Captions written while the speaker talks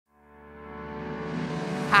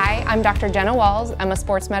I'm Dr. Jenna Walls. I'm a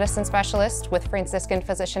sports medicine specialist with Franciscan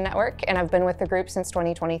Physician Network, and I've been with the group since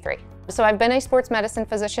 2023. So I've been a sports medicine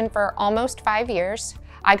physician for almost 5 years.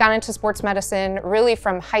 I got into sports medicine really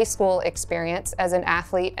from high school experience as an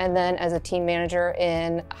athlete and then as a team manager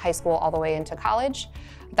in high school all the way into college.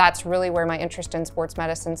 That's really where my interest in sports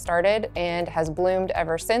medicine started and has bloomed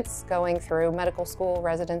ever since, going through medical school,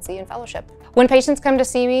 residency, and fellowship. When patients come to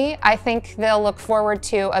see me, I think they'll look forward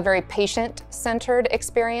to a very patient-centered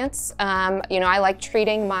experience. I like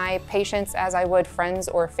treating my patients as I would friends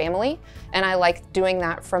or family, and I like doing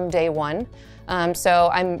that from day one. So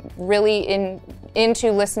I'm really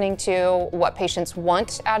into listening to what patients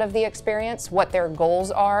want out of the experience, what their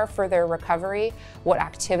goals are for their recovery, what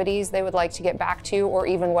activities they would like to get back to, or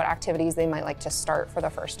even what activities they might like to start for the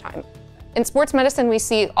first time. In sports medicine, we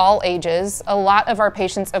see all ages. A lot of our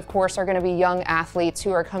patients, of course, are going to be young athletes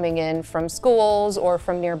who are coming in from schools or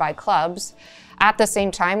from nearby clubs. At the same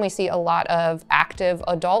time, we see a lot of active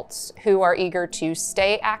adults who are eager to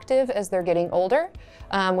stay active as they're getting older.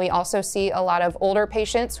 We also see a lot of older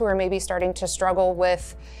patients who are maybe starting to struggle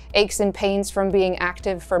with aches and pains from being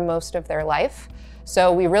active for most of their life.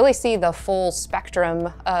 So we really see the full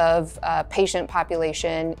spectrum of patient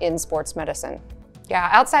population in sports medicine. Yeah,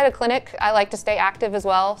 outside of clinic, I like to stay active as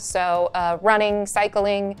well. So running,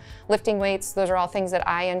 cycling, lifting weights, those are all things that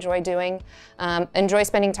I enjoy doing. Enjoy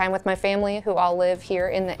spending time with my family who all live here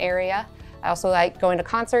in the area. I also like going to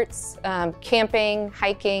concerts, camping,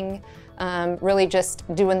 hiking, really just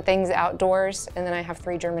doing things outdoors. And then I have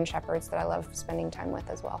 3 German Shepherds that I love spending time with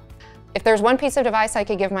as well. If there's one piece of advice I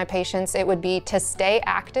could give my patients, it would be to stay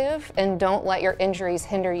active and don't let your injuries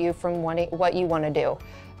hinder you from what you want to do.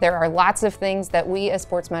 There are lots of things that we as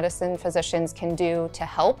sports medicine physicians can do to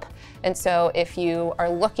help. And so if you are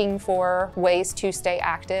looking for ways to stay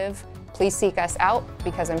active, please seek us out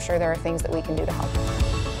because I'm sure there are things that we can do to help.